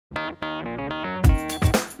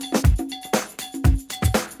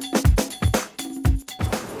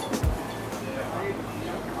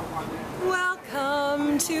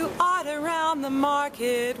around the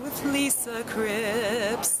market with Lisa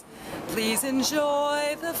Cripps. Please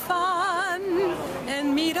enjoy the fun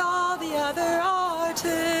and meet all the other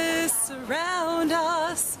artists around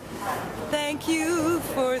us. Thank you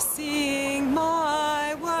for seeing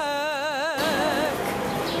my work.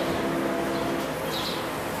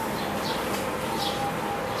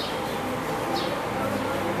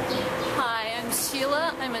 Hi, I'm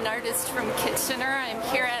Sheila. I'm an artist from Kitchener. I'm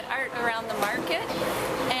here at Art Around the Market.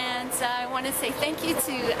 And I want to say thank you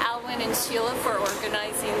to Alwyn and Sheila for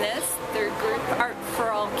organizing this. Their group, Art for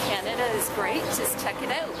All Canada, is great. Just check it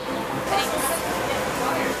out. Thanks.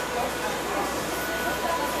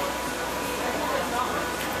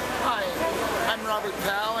 Hi, I'm Robert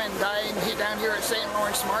Powell, and I'm down here at St.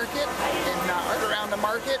 Lawrence Market in Art Around the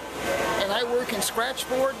Market, and I work in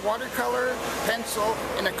scratchboard, watercolor, pencil,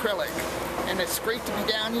 and acrylic. And it's great to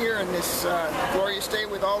be down here in this glorious day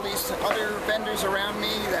with all these other vendors around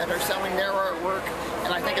me that are selling their artwork,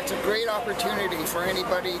 and I think it's a great opportunity for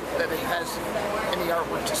anybody that has any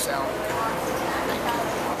artwork to sell. Thank you.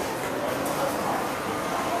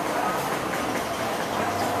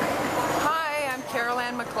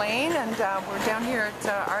 MacLean, and we're down here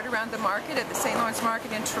at Art Around the Market at the St. Lawrence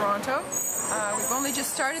Market in Toronto. We've only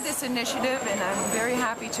just started this initiative, and I'm very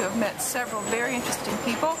happy to have met several very interesting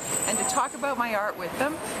people and to talk about my art with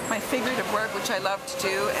them, my figurative work, which I love to do,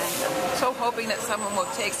 and I'm so hoping that someone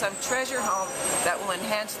will take some treasure home that will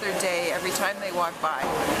enhance their day every time they walk by.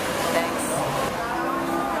 Thanks.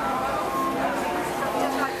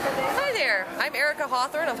 I'm Erica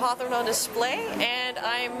Hawthorne of Hawthorne on Display, and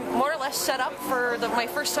I'm more or less set up for my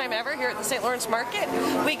first time ever here at the St. Lawrence Market.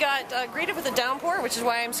 We got greeted with a downpour, which is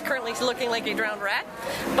why I'm currently looking like a drowned rat,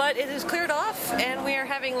 but it has cleared off and we are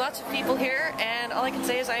having lots of people here, and all I can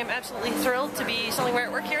say is I am absolutely thrilled to be selling my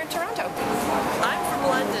artwork here in Toronto. I'm from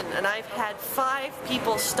London, and I've had 5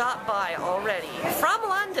 people stop by already from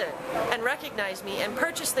London and recognize me and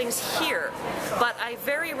purchase things here, but I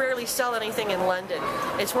very rarely sell anything in London.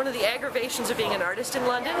 It's one of the aggravations of being an artist in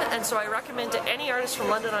London, and so I recommend to any artist from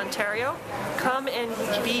London, Ontario, come and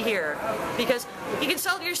be here, because you can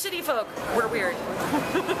sell to your city folk. We're weird.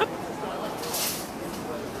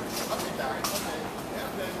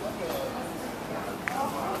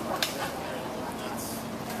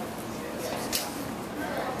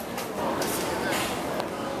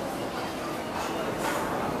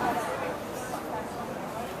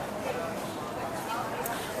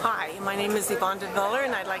 Hi, my name is Yvonne De Viller,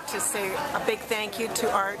 and I'd like to say a big thank you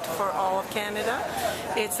to Art for All of Canada.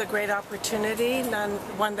 It's a great opportunity,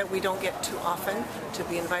 one that we don't get too often, to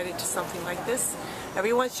be invited to something like this.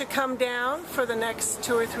 Everyone should come down for the next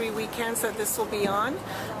 2 or 3 weekends that this will be on.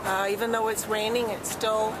 Even though it's raining, it's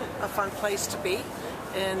still a fun place to be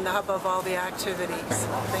in the hub of all the activities.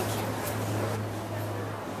 Thank you.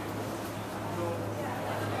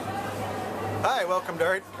 Hi, welcome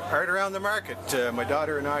to Art Around the Market. My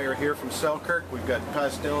daughter and I are here from Selkirk. We've got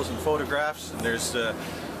pastels and photographs, and there's a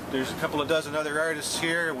couple of dozen other artists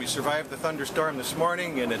here. We survived the thunderstorm this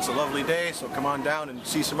morning, and it's a lovely day, so come on down and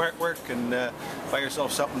see some artwork and buy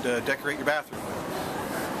yourself something to decorate your bathroom.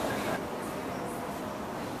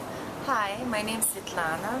 Hi, my name is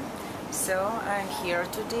Svitlana. So I'm here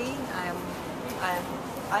today.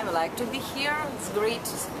 I like to be here. It's a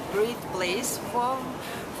great place for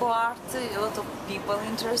art. A lot of people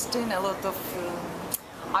interested.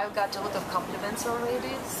 I've got a lot of compliments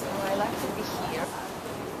already, so I like to be here.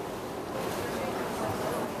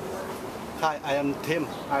 Hi, I am Tim.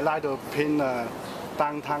 I like to paint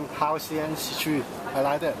downtown Hawthorne street. I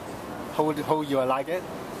like it. How you like it?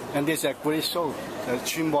 And this is a great show. The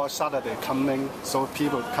Dream Saturday coming, so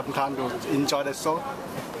people come down to enjoy the show.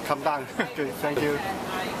 Come down. Okay, thank you.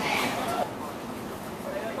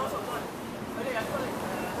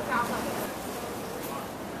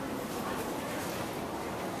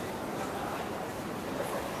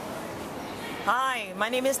 Hi, my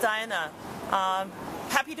name is Diana.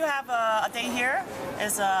 Happy to have a day here.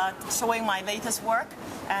 Is showing my latest work,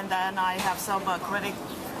 and then I have some acrylic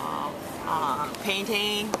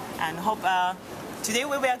painting, and hope today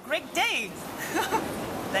will be a great day.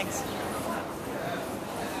 Thanks.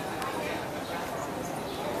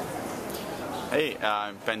 Hey,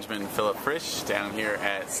 I'm Benjamin Philip Frisch down here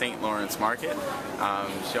at St. Lawrence Market,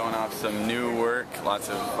 showing off some new work, lots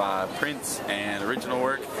of prints and original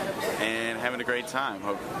work, and having a great time.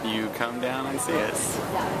 Hope you come down and see us.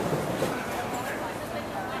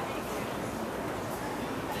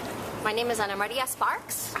 My name is Ana Maria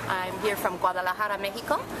Sparks. I'm here from Guadalajara,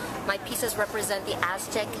 Mexico. My pieces represent the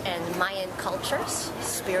Aztec and Mayan cultures,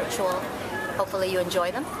 spiritual. Hopefully you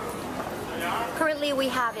enjoy them. Currently we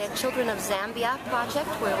have a Children of Zambia project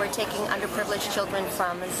where we're taking underprivileged children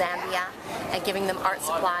from Zambia and giving them art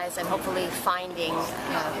supplies and hopefully finding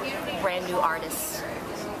brand new artists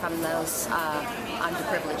from those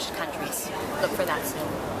underprivileged countries. Look for that soon.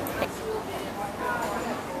 Thanks.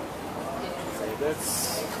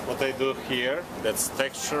 That's what I do here. That's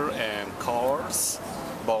texture and colors,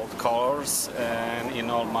 bold colors, and in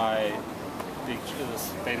all my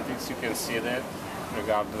pictures, paintings you can see that,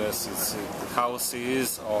 regardless it's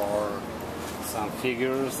houses or some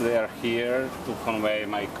figures, they are here to convey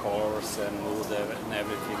my colors and mood and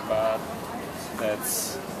everything, but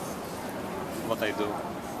that's what I do.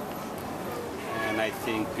 And I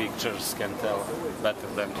think pictures can tell better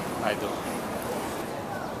than I do.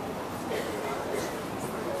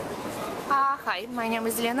 Hi, my name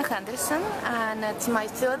is Elena Henderson, and it's my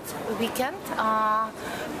third weekend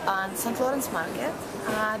on St. Lawrence Market.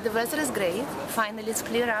 The weather is great. Finally, it's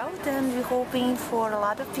clear out, and we're hoping for a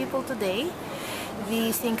lot of people today.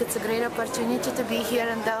 We think it's a great opportunity to be here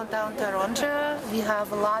in downtown Toronto. We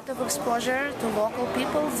have a lot of exposure to local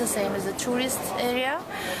people, the same as the tourist area.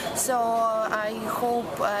 So I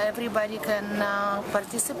hope everybody can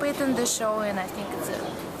participate in the show, and I think it's a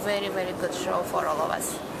very, very good show for all of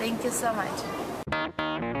us. Thank you so much.